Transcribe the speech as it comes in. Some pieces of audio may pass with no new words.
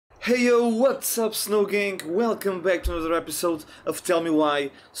Hey yo, what's up Snow Gang? Welcome back to another episode of Tell Me Why.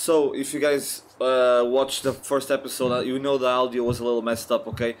 So, if you guys watched the first episode, you know the audio was a little messed up,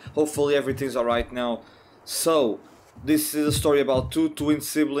 okay? Hopefully everything's alright now. So, this is a story about two twin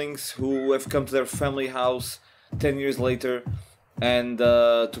siblings who have come to their family house 10 years later and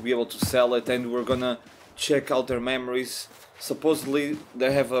to be able to sell it, and we're gonna check out their memories. Supposedly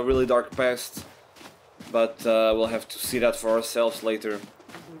they have a really dark past, but we'll have to see that for ourselves later.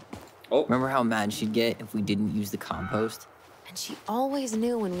 Oh. Remember how mad she'd get if we didn't use the compost? And she always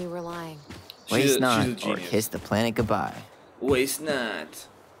knew when we were lying. Waste not, or kiss the planet goodbye. Waste not.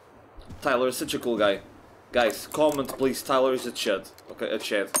 Tyler is such a cool guy. Guys, comment please, Tyler is a chud. Okay, a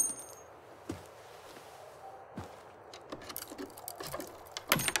chad.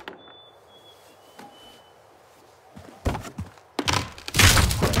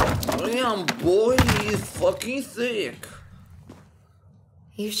 Damn boy, he's fucking thick.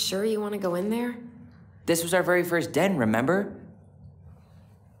 You sure you want to go in there? This was our very first den, remember?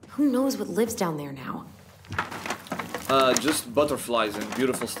 Who knows what lives down there now? Just butterflies and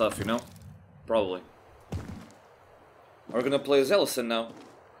beautiful stuff, you know? Probably. We're gonna play as Alyson now.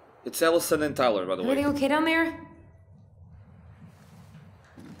 It's Alyson and Tyler, by the way. Everything okay down there?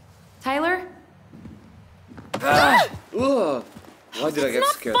 Tyler? Ugh! Why did I get scared?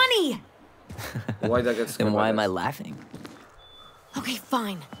 That's not funny! Why did I get scared? Then why am I laughing? Okay,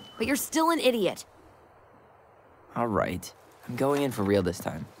 fine. But you're still an idiot. All right. I'm going in for real this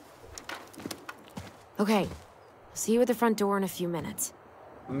time. Okay. I'll see you at the front door in a few minutes.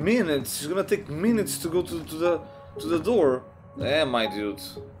 Minutes? It's gonna take minutes to go to the door. Eh, my dude.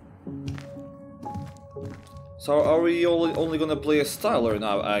 So are we only gonna play as Tyler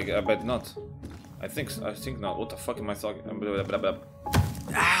now? I bet not. I think not. What the fuck am I talking?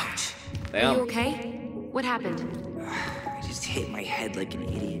 Ouch! Damn. Are you okay? What happened? I just hit my head like an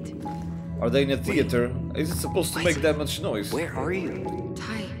idiot. Are they in a theater? Is it supposed to make that much noise? Where are you?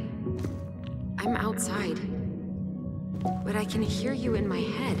 Ty, I'm outside. But I can hear you in my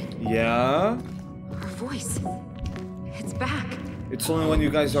head. Yeah? Our voice. It's back. It's only when you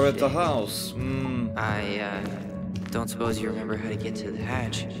guys are at the house. I don't suppose you remember how to get to the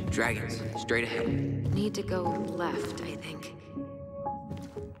hatch. Dragons, straight ahead. Need to go left, I think.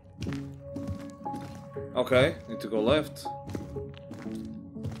 Okay, need to go left.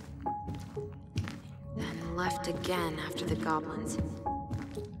 Then left again after the goblins.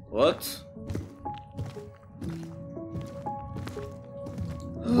 What?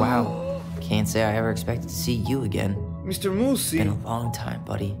 Wow. Can't say I ever expected to see you again. Mr. Moosey. Been a long time,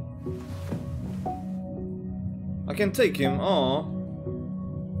 buddy. I can take him. Aw.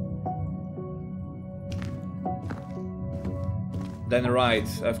 Then right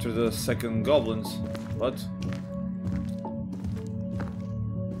after the second goblins. What?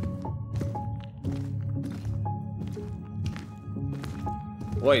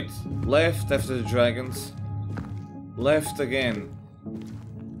 Wait, left after the dragons. Left again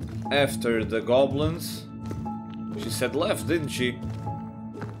after the goblins. She said left, didn't she?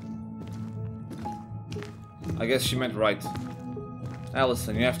 I guess she meant right.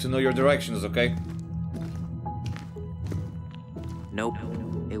 Alyson, you have to know your directions, okay? Nope.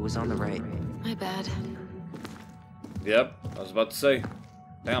 It was on the right. My bad. Yep, I was about to say.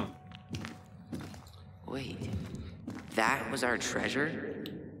 Damn. Wait. That was our treasure?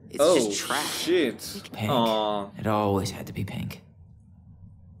 It's Oh, just trash. shit. Pink. Aw, It always had to be pink.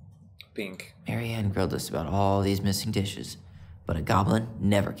 pink. Marianne grilled us about all these missing dishes, but a goblin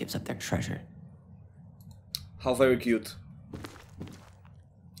never gives up their treasure. How very cute.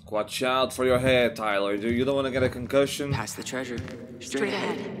 Watch out for your head, Tyler. You don't want to get a concussion? Past the treasure. Straight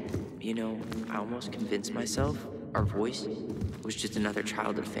ahead. You know, I almost convinced myself our voice was just another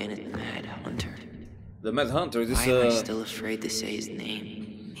childhood fan of the Mad Hunter. The Mad Hunter, this Why am I still afraid to say his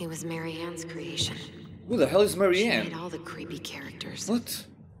name? He was Marianne's creation. Who the hell is She Marianne? made all the creepy characters. What?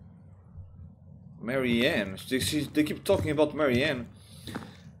 Marianne. They keep talking about Marianne.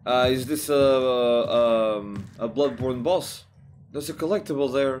 Is this a Bloodborne boss? There's a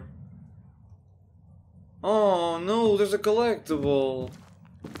collectible there. Oh no, there's a collectible.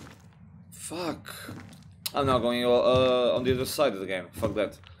 Fuck. I'm not going on the other side of the game. Fuck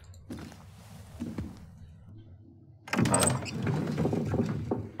that.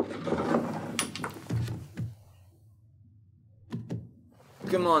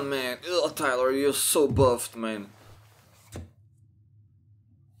 Come on, man. Ugh, Tyler, you're so buffed, man.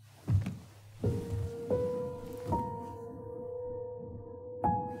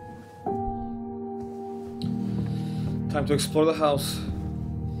 Time to explore the house.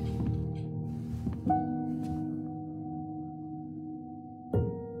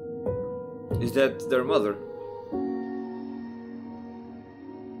 Is that their mother?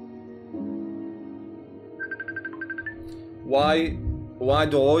 Why do I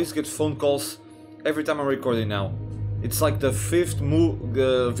always get phone calls every time I'm recording now? It's like the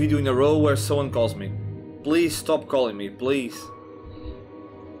 5th video in a row where someone calls me. Please stop calling me, please.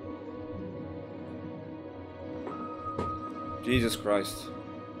 Jesus Christ.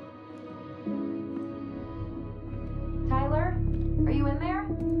 Tyler, are you in there?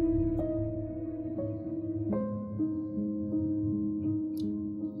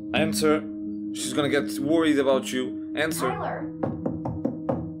 Answer. She's gonna get worried about you. Answer. Tyler.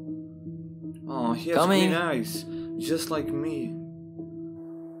 Oh, he has Coming. green eyes, just like me.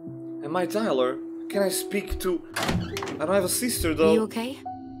 Am I Tyler? Can I speak to... I don't have a sister though. Are you okay?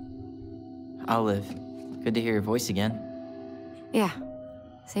 Olive, good to hear your voice again. Yeah,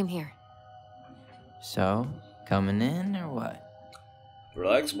 same here. So, coming in or what?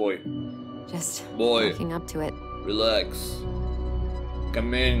 Relax, boy. Just Boy. working up to it. Relax.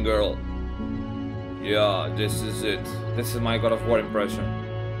 Come in, girl. Yeah, this is it. This is my God of War impression.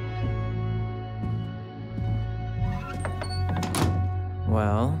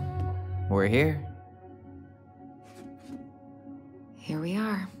 Well, we're here. Here we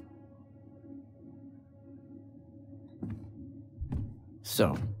are.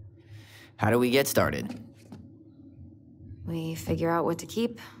 So, how do we get started? We figure out what to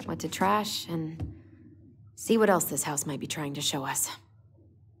keep, what to trash, and see what else this house might be trying to show us.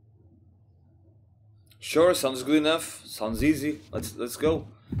 Sure, sounds good enough. Sounds easy. Let's go.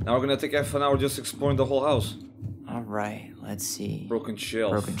 Now we're gonna take half an hour just exploring the whole house. All right, let's see. Broken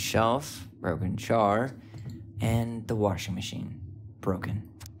shelf. Broken shelf, broken jar, and the washing machine. Broken.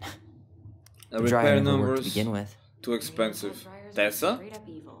 The dryer Repair never worked numbers. to begin with. Too expensive. Tessa? Straight up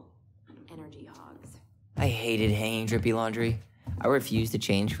evil. Energy hogs. I hated hanging drippy laundry. I refused to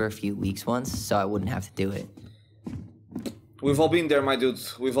change for a few weeks once, so I wouldn't have to do it. We've all been there, my dude.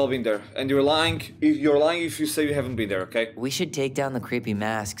 We've all been there. And you're lying. You're lying if you say you haven't been there, okay? We should take down the creepy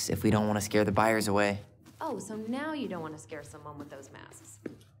masks if we don't want to scare the buyers away. Oh, so now you don't want to scare someone with those masks.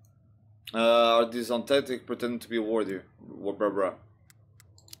 Are these authentic, pretending to be a warrior? Bruh.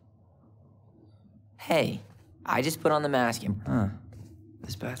 Hey, I just put on the mask and... Huh.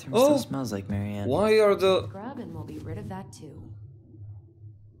 This bathroom Oh. still smells like Marianne. Why are the... Scrub and we'll be rid of that too.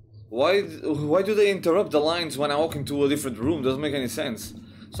 Why do they interrupt the lines when I walk into a different room? Doesn't make any sense.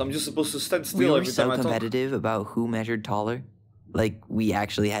 So I'm just supposed to stand We still were every so time I talk. competitive about who measured taller. Like, we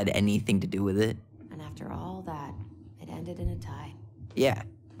actually had anything to do with it. And after all that, it ended in a tie. Yeah,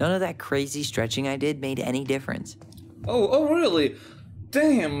 none of that crazy stretching I did made any difference. Oh, really?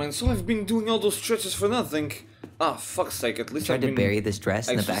 Damn, man. So I've been doing all those stretches for nothing. Ah, fuck's sake. At least Tried I've to been bury this dress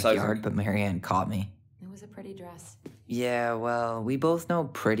in the exercising. backyard, but Marianne caught me. It was a pretty dress. Yeah, well, we both know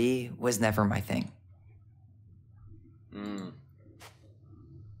pretty was never my thing.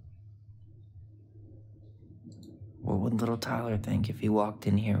 What would little Tyler think if he walked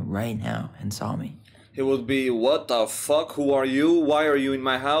in here right now and saw me? He would be, what the fuck? Who are you? Why are you in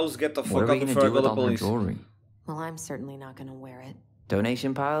my house? Get the What fuck are we out gonna before I do call with the all her police. jewelry? Well, I'm certainly not gonna wear it.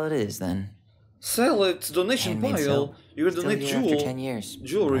 Donation pile it is, then. Sell it. Donation Handmade pile. silk. You're gonna Still donate here after 10 jewel. years.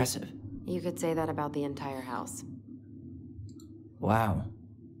 Jewelry. Impressive. You could say that about the entire house. Wow.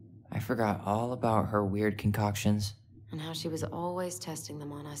 I forgot all about her weird concoctions. And how she was always testing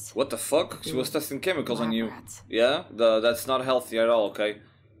them on us. What the fuck? She was testing chemicals on Lab you. rats. Yeah? That's not healthy at all, okay?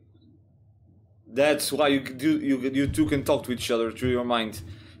 That's why you two can talk to each other through your mind.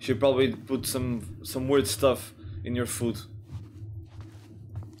 She probably put some weird stuff in your food.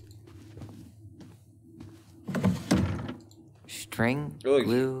 String, Oy.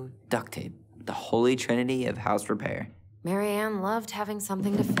 glue, duct tape. The holy trinity of house repair. Marianne loved having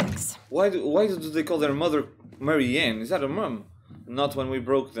something to fix. Why do they call their mother Marianne? Is that a mom? Not when we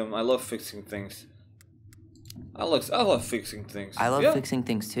broke them. I love fixing things. I love fixing things. I love Yeah. fixing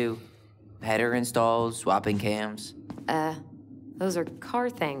things too. Header installs, swapping cams. Those are car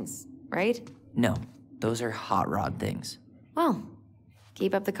things, right? No, those are hot rod things. Well,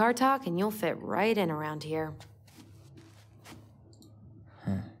 keep up the car talk and you'll fit right in around here.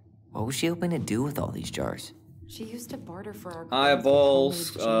 What was she hoping to do with all these jars? She used to barter for our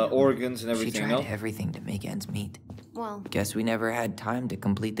Eyeballs, homemade jam. organs, and She everything. tried No, everything to make ends meet. Well, Guess we never had time to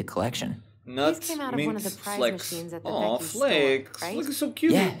complete the collection. nuts, These came out of mint, one of the prize flex. machines at the Aw, Becky's store, flex. right? Look, it's so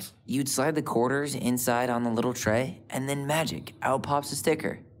cute. Yeah, you'd slide the quarters inside on the little tray, and then magic, out pops a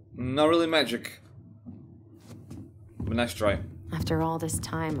sticker. Not really magic. But nice try. after all this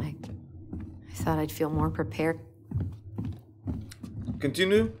time, I thought I'd feel more prepared.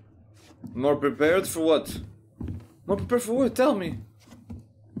 Continue. More prepared for what? More prepared for what? Tell me.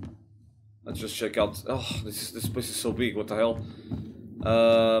 Let's just check out. Oh, this place is so big. What the hell?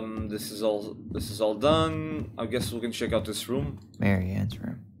 This is all done. I guess we can check out this room. Marianne's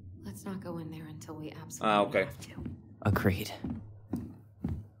room. Let's not go in there until we absolutely have to. Agreed.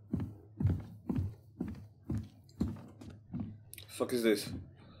 Fuck is this?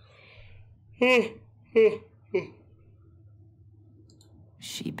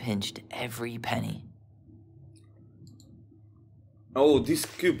 She pinched every penny. Oh, these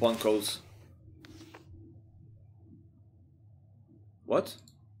coupon codes. What?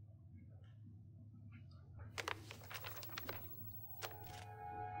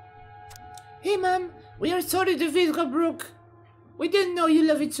 Hey, Mom. We are sorry the vase got broke. We didn't know you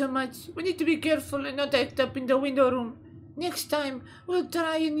love it so much. We need to be careful and not act up in the window room. Next time, we'll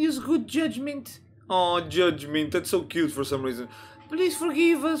try and use good judgment. Oh, judgment. That's so cute for some reason. Please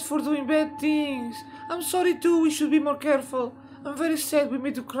forgive us for doing bad things. I'm sorry too, we should be more careful. I'm very sad we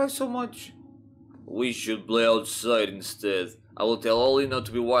made you cry so much. We should play outside instead. I will tell Ollie not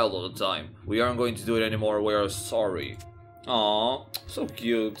to be wild all the time. We aren't going to do it anymore. We are sorry. Aw, so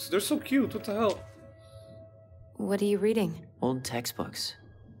cute. They're so cute. What the hell? What are you reading? Old textbooks.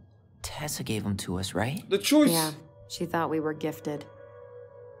 Tessa gave them to us, right? The choice. Yeah, she thought we were gifted.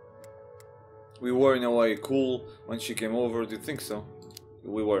 We were in a way cool when she came over. Do you think so?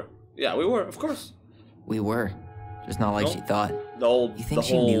 We were. Yeah, we were. Of course. We were. Just not like No. she thought. The whole. You think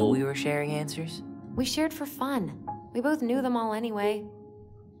she knew we were sharing answers? We shared for fun. We both knew them all anyway.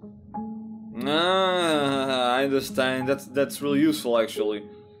 Ah, I understand. That's really useful, actually.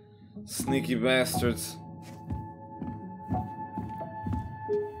 Sneaky bastards.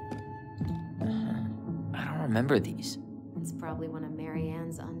 I don't remember these. It's probably one of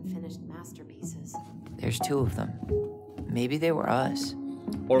Marianne's unfinished masterpieces. There's 2 of them. Maybe they were us.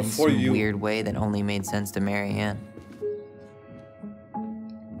 Or In for some you. weird way that only made sense to Marianne.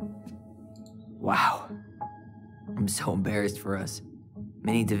 Wow. I'm so embarrassed for us.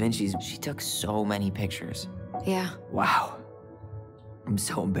 Minnie Da Vinci's, she took so many pictures. Yeah. Wow. I'm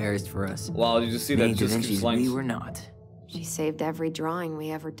so embarrassed for us. Wow, did you see that? Minnie Da Just keeps Vinci's, lines. we were not. She saved every drawing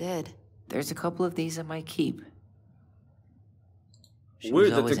we ever did. There's a couple of these I might keep. She Weird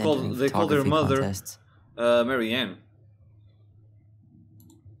was that always entering they called her photography mother contests. Marianne.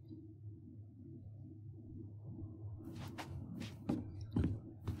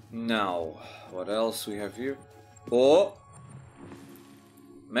 Now, what else we have here? Oh,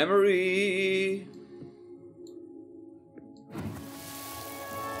 memory.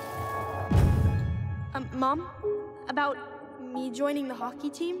 Mom? About me joining the hockey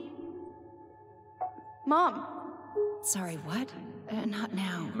team? Mom, Sorry, what? Not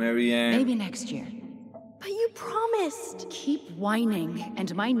now. Marianne. Maybe next year. but you promised. Keep whining,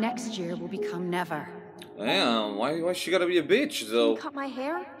 and my next year will become never. Damn, why she gotta be a bitch You though? cut my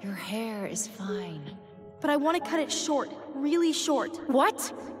hair? Your hair is fine. But I want to cut it short, really short.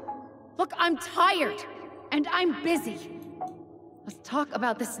 What? Look, I'm tired, and I'm busy. Let's talk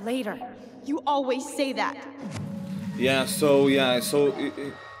about this later. You always say that. Yeah, so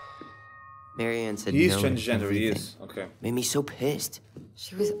Marianne said he's no to transgender. He everything. is okay. Made me so pissed.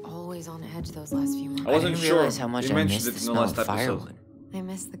 She was always on edge those last few months. I wasn't didn't sure. realize how much You I mentioned missed it the in the smell last of episode. firewood. I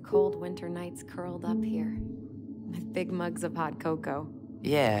miss the cold winter nights curled up here with big mugs of hot cocoa.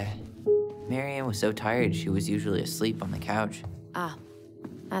 Yeah. Marianne was so tired she was usually asleep on the couch. Ah,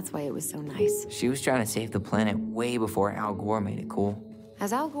 that's why it was so nice. She was trying to save the planet way before Al Gore made it cool.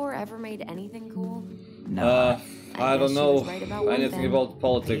 Has Al Gore ever made anything cool? I guess don't she know was right about one anything thing. about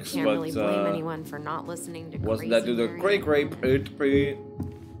politics, You can't but really blame anyone for not listening to wasn't that crazy dude a Marianne. great?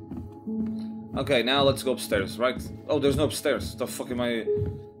 Okay, now let's go upstairs, right? Oh, there's no upstairs. The fuck am I?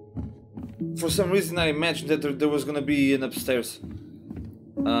 For some reason, I imagined that there was gonna be an upstairs.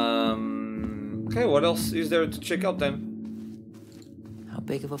 Okay, what else is there to check out then? How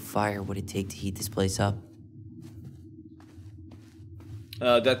big of a fire would it take to heat this place up?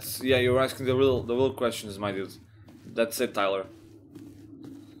 That's yeah. You're asking the real questions, my dude. That's it, Tyler.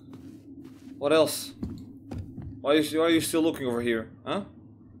 What else? Why are you still looking over here, huh?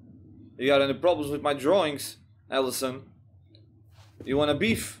 You got any problems with my drawings, Alyson? You want a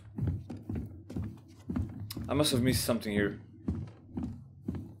beef? I must have missed something here.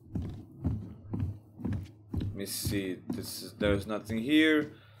 Let me see. There's nothing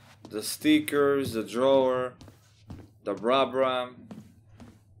here. The stickers, the drawer, the bra.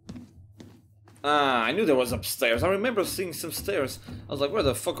 Ah, I knew there was upstairs. I remember seeing some stairs. I was like, where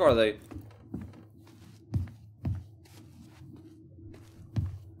the fuck are they?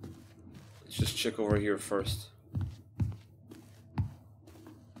 Let's just check over here first.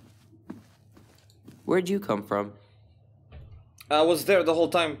 Where'd you come from? I was there the whole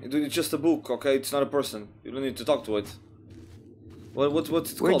time. It's just a book, okay? It's not a person. You don't need to talk to it. What's it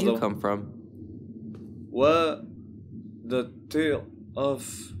called, Where'd you though? come from? What? The tale of...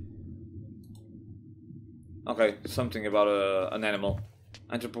 Okay, something about an animal.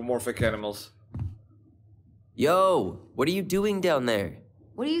 Anthropomorphic animals. Yo, what are you doing down there?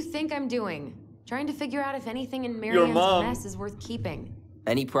 What do you think I'm doing? Trying to figure out if anything in Your Marianne's mom. mess is worth keeping.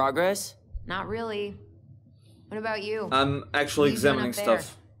 Any progress? Not really. What about you? I'm actually What are you doing examining up there?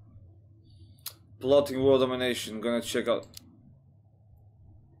 stuff. Plotting world domination. Gonna check out...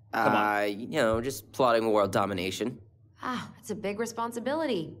 You know, just plotting world domination. Ah, it's a big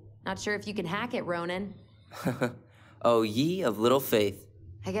responsibility. Not sure if you can hack it, Ronan. Oh, ye of little faith.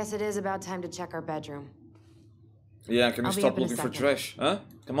 I guess it is about time to check our bedroom. Yeah, can you I'll be stop up in a looking for second. trash? Huh?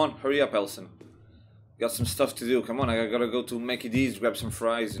 Come on, hurry up, Alyson. Got some stuff to do. Come on, I gotta go to Mickey D's, grab some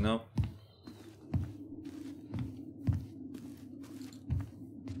fries, you know?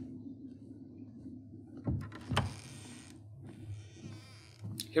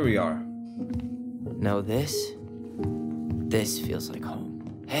 Here we are. Now this feels like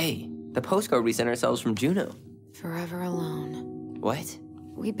home. Hey, the postcard we sent ourselves from Juno. Forever alone. What?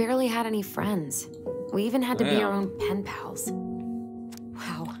 We barely had any friends. We even had to be our Damn. own pen pals.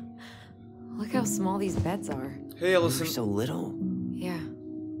 Wow. Look how small these beds are. Hey, You're Alyson. so little. Yeah.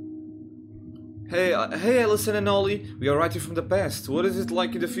 Hey, Alyson and Ollie. We are writing from the past. What is it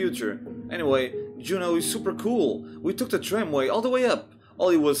like in the future? Anyway, Juno is super cool. We took the tramway all the way up.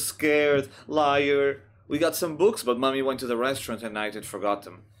 Ollie was scared, liar. We got some books, but Mommy went to the restaurant at night and forgot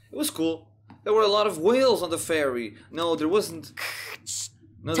them. It was cool. There were a lot of whales on the ferry. No, there wasn't.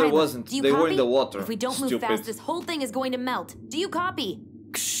 No, there Tyler, wasn't. do you They copy? were in the water. If we don't move Stupid. fast, this whole thing is going to melt. Do you copy?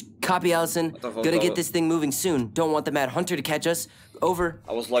 Shh, copy, Allison. What the fuck, Gotta get Tyler? this thing moving soon. Don't want the Mad Hunter to catch us. Over.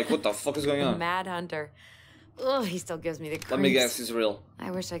 I was like, what the fuck is going on? Mad Hunter. Ugh, he still gives me the creeps. Let me guess, he's real.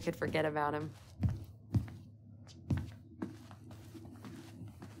 I wish I could forget about him.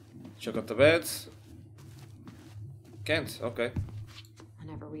 Check out the beds. Can't, okay.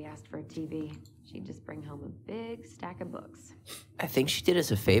 Whenever we asked for a TV, she'd just bring home a big stack of books. I think she did us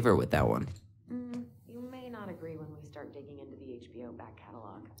a favor with that one. You may not agree when we start digging into the HBO back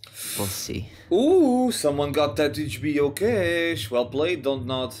catalog. We'll see. Ooh, someone got that HBO cash. Well played,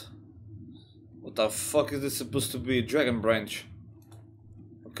 DONTNOD. What the fuck is this supposed to be? Dragon Branch.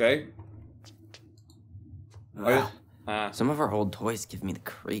 Okay. Are you... Some of our old toys give me the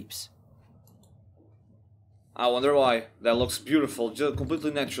creeps. I wonder why. That looks beautiful, just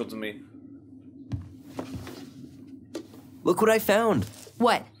completely natural to me. Look what I found.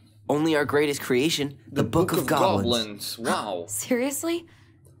 What? Only our greatest creation, the Book of Goblins. Wow. Seriously?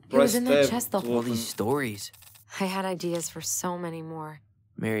 It was in that Press chest tab the to whole All these stories. I had ideas for so many more.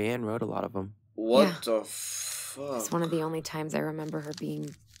 Marianne wrote a lot of them. What Yeah. the fuck? It's one of the only times I remember her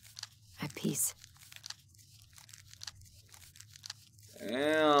being at peace.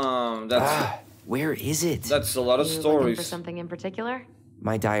 Damn, Where is it? that's a lot of You looking for stories. something in particular?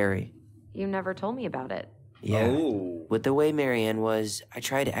 My diary. You never told me about it. Yeah. Oh. With the way Marianne was, I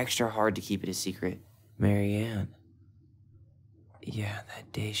tried extra hard to keep it a secret. Marianne. Yeah,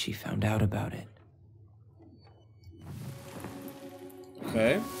 that day she found out about it.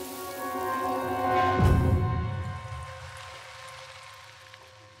 Okay.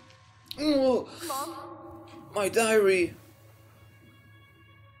 Oh, Mom? my diary.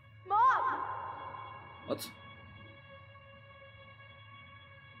 Mom! What?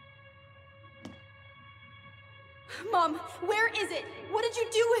 Mom, where is it? What did you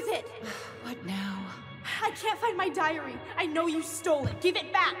do with it? What now? I can't find my diary. I know you stole it. Give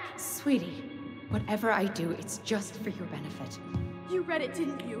it back. Sweetie, whatever I do, it's just for your benefit. You read it,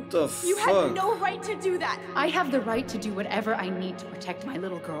 didn't you? The You fuck? had no right to do that. I have the right to do whatever I need to protect my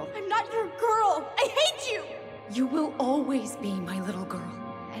little girl. I'm not your girl. I hate you. You will always be my little girl.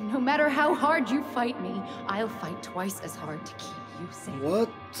 And no matter how hard you fight me, I'll fight twice as hard to keep you safe. What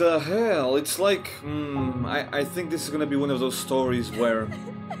the hell? It's like, I think this is gonna be one of those stories where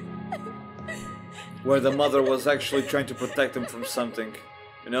the mother was actually trying to protect them from something,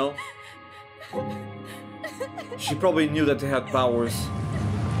 you know? She probably knew that they had powers.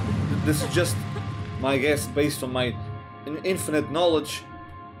 This is just my guess based on my infinite knowledge.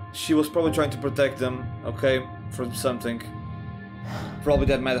 She was probably trying to protect them, okay, from something. Probably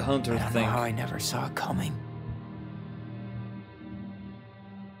that Mad Hunter I don't know thing. how I never saw it coming.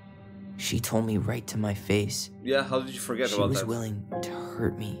 She told me right to my face. Yeah, how did you forget She about was that? willing to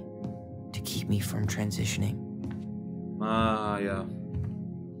hurt me, to keep me from transitioning. Ah, yeah.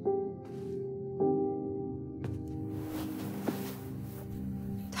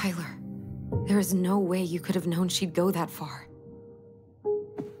 Tyler, there is no way you could have known she'd go that far.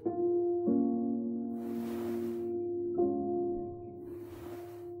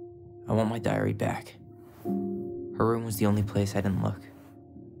 I want my diary back. Her room was the only place I didn't look.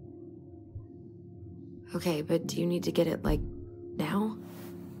 Okay, but do you need to get it, like, now?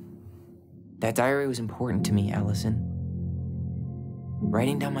 That diary was important to me, Alyson.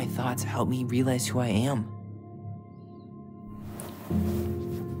 Writing down my thoughts helped me realize who I am.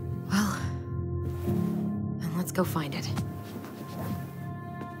 Well, then let's go find it.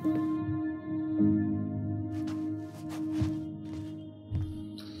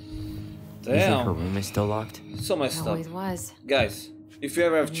 You think her Damn. room is still locked? So messed up. Always was. Guys, if you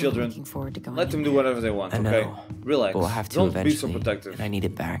ever have I'm children, looking forward to going let them in do there. whatever they want, I okay? know. Relax. But we'll have to Don't eventually. be so protective. And I need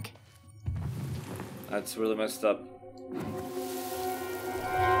it back. That's really messed up.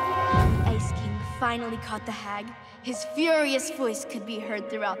 Ice King finally caught the hag. His furious voice could be heard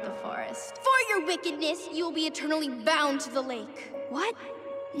throughout the forest. For your wickedness, you will be eternally bound to the lake. What?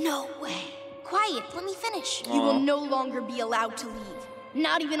 No way. Quiet, let me finish. You will no longer be allowed to leave.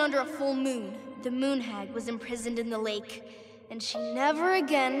 Not even under a full moon. The moon hag was imprisoned in the lake, and she never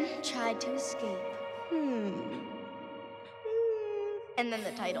again tried to escape. And then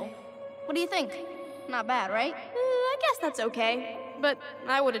the title. What do you think? Not bad, right? I guess that's okay. But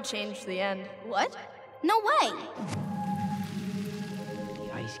I would have changed the end. What? No way!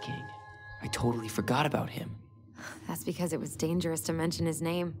 The Ice King. I totally forgot about him. That's because it was dangerous to mention his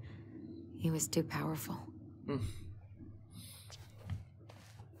name. He was too powerful.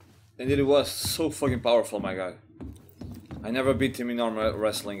 Indeed, he was so fucking powerful, my guy. I never beat him in arm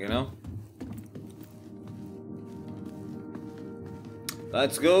wrestling, you know?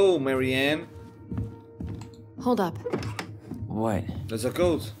 Let's go, Marianne. Hold up. What? There's a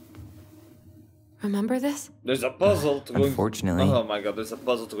code. Remember this? There's a puzzle to go. Unfortunately. Oh my god, there's a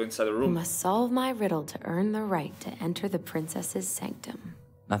puzzle to go inside the You room. must solve my riddle to earn the right to enter the princess's sanctum.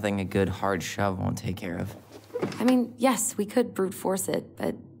 Nothing a good hard shove won't take care of. I mean, yes, we could brute force it,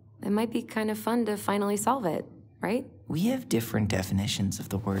 but it might be kind of fun to finally solve it, right? We have different definitions of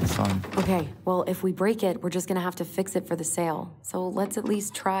the word fun. Okay, well, if we break it, we're just gonna have to fix it for the sale. So let's at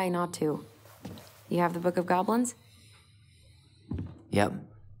least try not to. You have the Book of Goblins? Yep.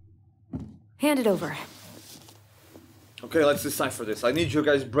 Hand it over. Okay, let's decipher this. I need your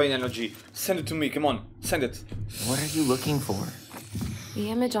guys' brain energy. Send it to me, come on. Send it. What are you looking for? The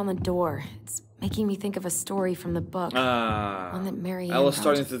image on the door. It's making me think of a story from the book. One that Marianne I was found.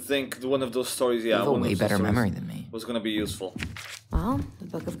 starting to think one of those stories, You yeah, have a one of way those better stories memory than me. was gonna be useful. Well, the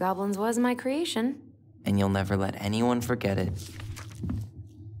Book of Goblins was my creation. And you'll never let anyone forget it.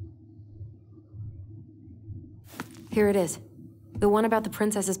 Here it is. The one about the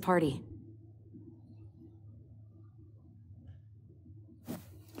princess's party.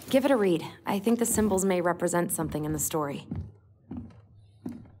 Give it a read. I think the symbols may represent something in the story.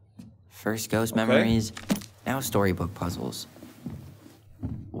 First ghost memories, now storybook puzzles.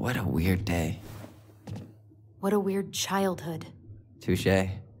 What a weird day. What a weird childhood.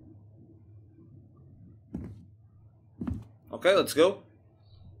 Touché. Okay, let's go.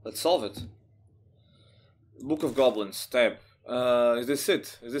 Let's solve it. Book of Goblins, tab. Is this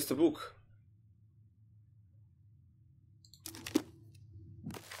it? Is this the book?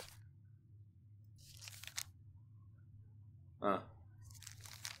 Ah.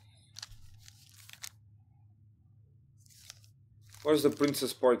 Where's the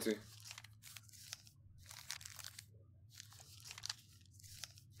princess party?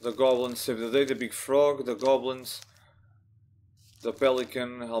 The goblins save the day, the big frog, the goblins. The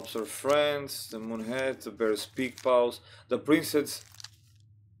pelican helps her friends, the moonhead, the bear's peak paws, the princess.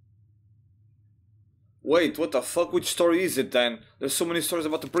 Wait, what the fuck? Which story is it then? There's so many stories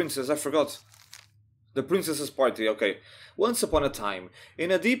about the princess, I forgot. The princess's party, okay. Once upon a time, in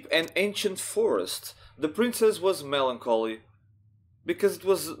a deep and ancient forest, the princess was melancholy. Because it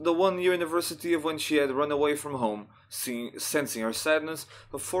was the 1-year anniversary of when she had run away from home. Sensing her sadness,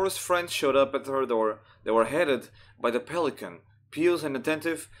 her forest friends showed up at her door. They were headed by the pelican, pious and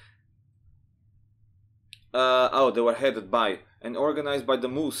attentive. They were headed by and organized by the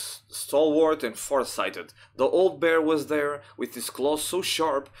moose, stalwart and farsighted. The old bear was there, with his claws so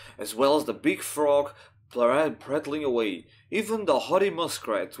sharp, as well as the big frog prattling away. Even the haughty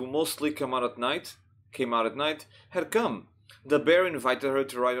muskrat, who mostly came out at night, had come. The bear invited her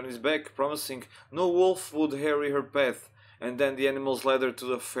to ride on his back, promising no wolf would harry her path, and then the animals led her to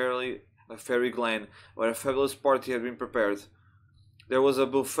the fairy glen, where a fabulous party had been prepared. There was a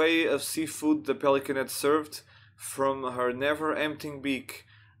buffet of seafood the pelican had served from her never-emptying beak.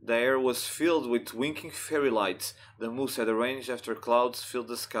 The air was filled with winking fairy lights the moose had arranged after clouds filled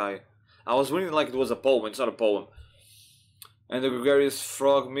the sky. I was reading like it was a poem, it's not a poem. And the gregarious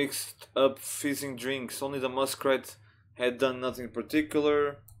frog mixed up fizzing drinks. Only the muskrat had done nothing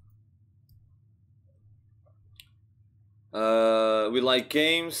particular. We like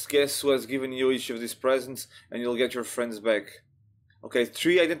games. Guess who has given you each of these presents, and you'll get your friends back. Okay,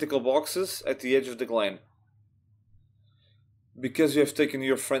 3 identical boxes at the edge of the glen. Because you have taken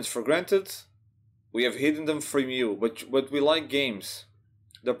your friends for granted, we have hidden them from you, but we like games.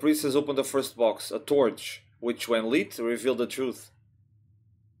 The priest has opened the first box, a torch, which when lit, revealed the truth.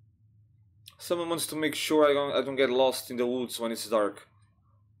 Someone wants to make sure I don't get lost in the woods when it's dark.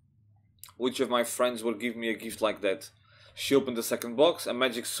 Which of my friends will give me a gift like that? She opened the second box, a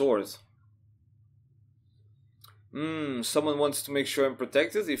magic sword. Someone wants to make sure I'm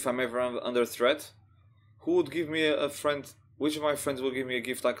protected if I'm ever under threat. Who would give me a friend? Which of my friends will give me a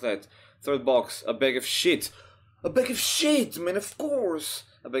gift like that? Third box, a bag of shit. A bag of shit, man, of course.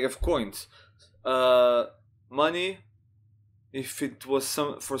 A bag of coins. Money, if it was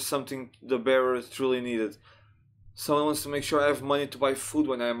for something the bearer truly needed. Someone wants to make sure I have money to buy food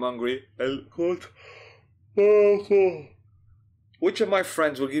when I am hungry. Which of my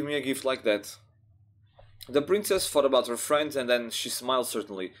friends will give me a gift like that? The princess thought about her friends and then she smiled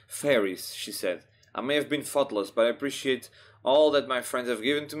certainly. Fairies, she said. I may have been thoughtless, but I appreciate all that my friends have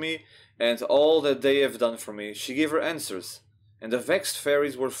given to me and all that they have done for me. She gave her answers, and the vexed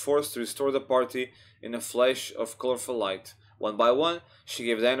fairies were forced to restore the party in a flash of colorful light. One by one, she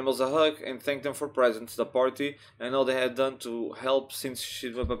gave the animals a hug and thanked them for presents, the party, and all they had done to help since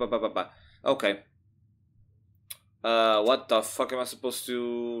she... Okay. What the fuck am I supposed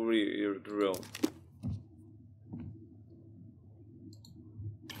to read?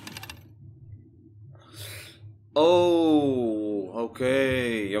 Oh,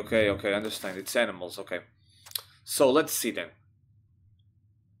 okay, I understand. It's animals, okay. So, let's see then.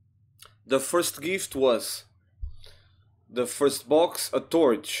 The first gift was... the first box, a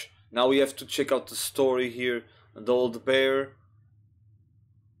torch. Now we have to check out the story here. The old bear.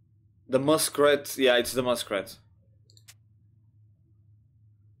 The muskrat. Yeah, it's the muskrat.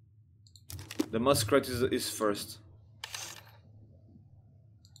 The muskrat is first.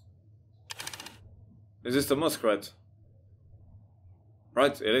 Is this the muskrat?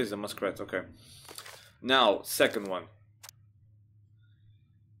 Right, it is the muskrat, okay. Now, second one.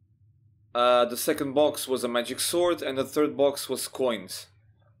 The second box was a magic sword and the third box was coins.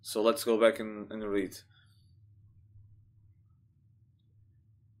 So let's go back and read.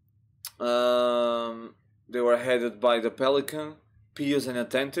 They were headed by the pelican, pious and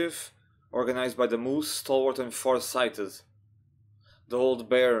attentive, organized by the moose, stalwart and far-sighted. The old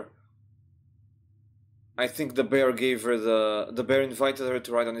bear... I think the bear gave her the bear invited her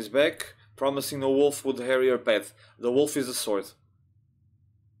to ride on his back, promising no wolf would harry her path. The wolf is the sword.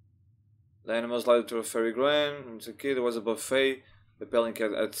 The animals led to a fairy glen. There was a buffet. The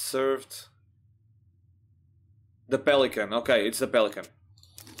pelican had served. The pelican. Okay, it's the pelican.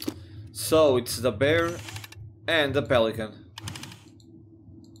 So it's the bear and the pelican.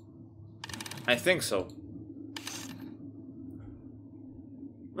 I think so.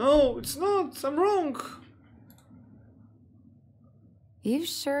 No, it's not. I'm wrong. You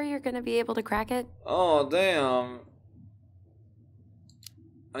sure you're gonna be able to crack it? Oh, damn.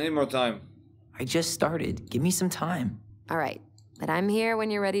 I need more time. I just started. Give me some time. All right, but I'm here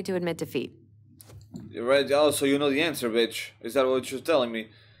when you're ready to admit defeat. You're ready? Oh, so you know the answer, bitch. Is that what you're telling me?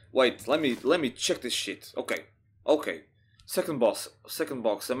 Wait, let me check this shit. Okay. Second box,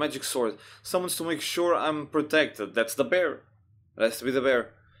 a magic sword. Someone's to make sure I'm protected. That's the bear. That has to be the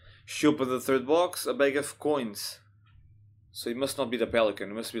bear. She opened the third box, a bag of coins. So it must not be the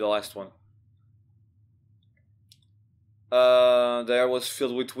pelican, it must be the last one. The air was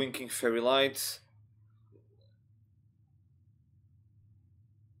filled with winking fairy lights.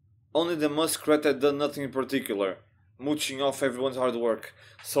 Only the muskrat had done nothing in particular, mooching off everyone's hard work.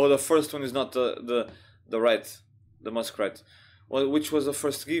 So the first one is not the rat, the muskrat. Well, which was the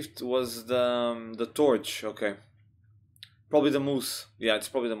first gift? Was the torch? Okay, probably the moose. Yeah, it's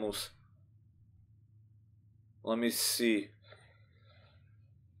probably the moose. Let me see.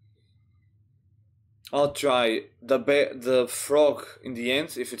 I'll try the frog in the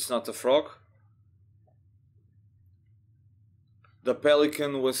end, if it's not the frog. The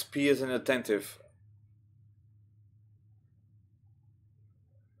pelican was pious and attentive.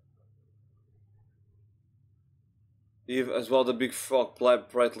 As well the big frog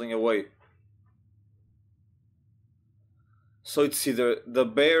prattling away. So it's either the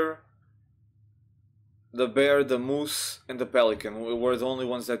bear, the moose, and the pelican were the only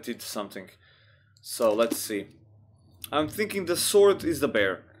ones that did something. So let's see. I'm thinking the sword is the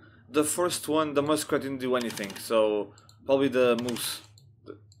bear. The first one, the muskrat, didn't do anything, so probably the moose.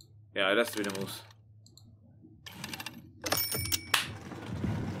 Yeah, it has to be the moose.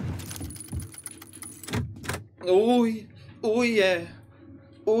 Ooh yeah.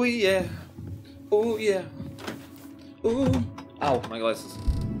 Ooh yeah. Ooh yeah. Ooh. Ow, my glasses.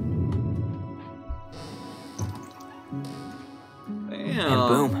 Damn. And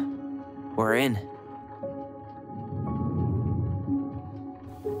boom, we're in.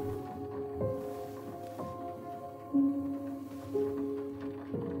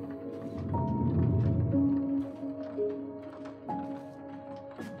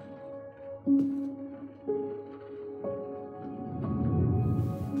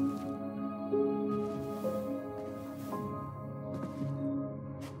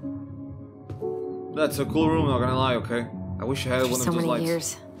 That's a cool room, not gonna lie, okay? I wish I had one of For so those many lights.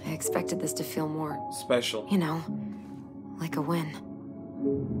 years, I expected this to feel more, Special. you know, like a win.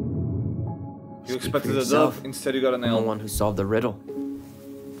 You Speak expected for a yourself. dove, instead you got an I'm the L. one who solved the riddle.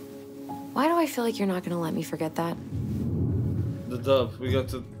 Why do I feel like you're not gonna let me forget that? The dove, we got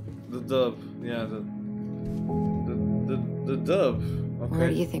the dove, yeah, the dove, okay. Where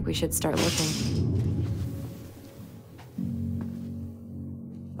do you think we should start looking?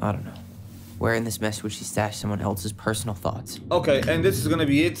 I don't know. Where in this mess would she stash someone else's personal thoughts? Okay, and this is gonna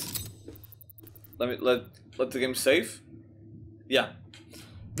be it. Let the game save. Yeah.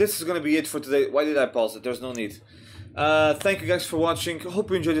 This is gonna be it for today. Why did I pause it? There's no need. Thank you guys for watching. Hope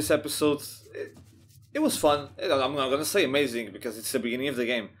you enjoyed this episode. It was fun. I'm not gonna say amazing because it's the beginning of the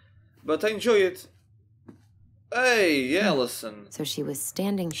game, but I enjoy it. Hey, Alyson. So she was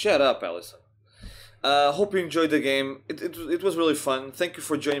standing. Shut up, Alyson. Hope you enjoyed the game. It was really fun. Thank you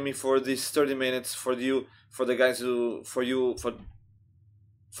for joining me for these 30 minutes. For the guys who, for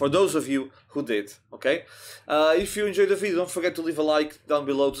those of you who did. Okay. If you enjoyed the video, don't forget to leave a like down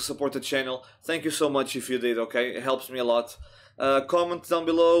below to support the channel. Thank you so much if you did. Okay, it helps me a lot. Comment down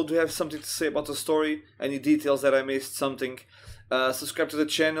below. Do you have something to say about the story? Any details that I missed? Something? Subscribe to the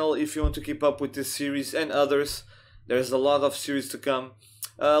channel if you want to keep up with this series and others. There's a lot of series to come.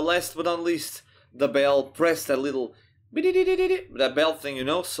 Last but not least, the bell. Press that little that bell thing, you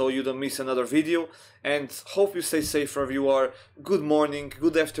know, so you don't miss another video. And hope you stay safe wherever you are. Good morning,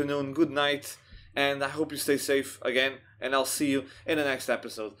 good afternoon, good night, and I hope you stay safe again. And I'll see you in the next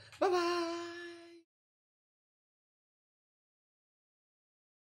episode. Bye bye.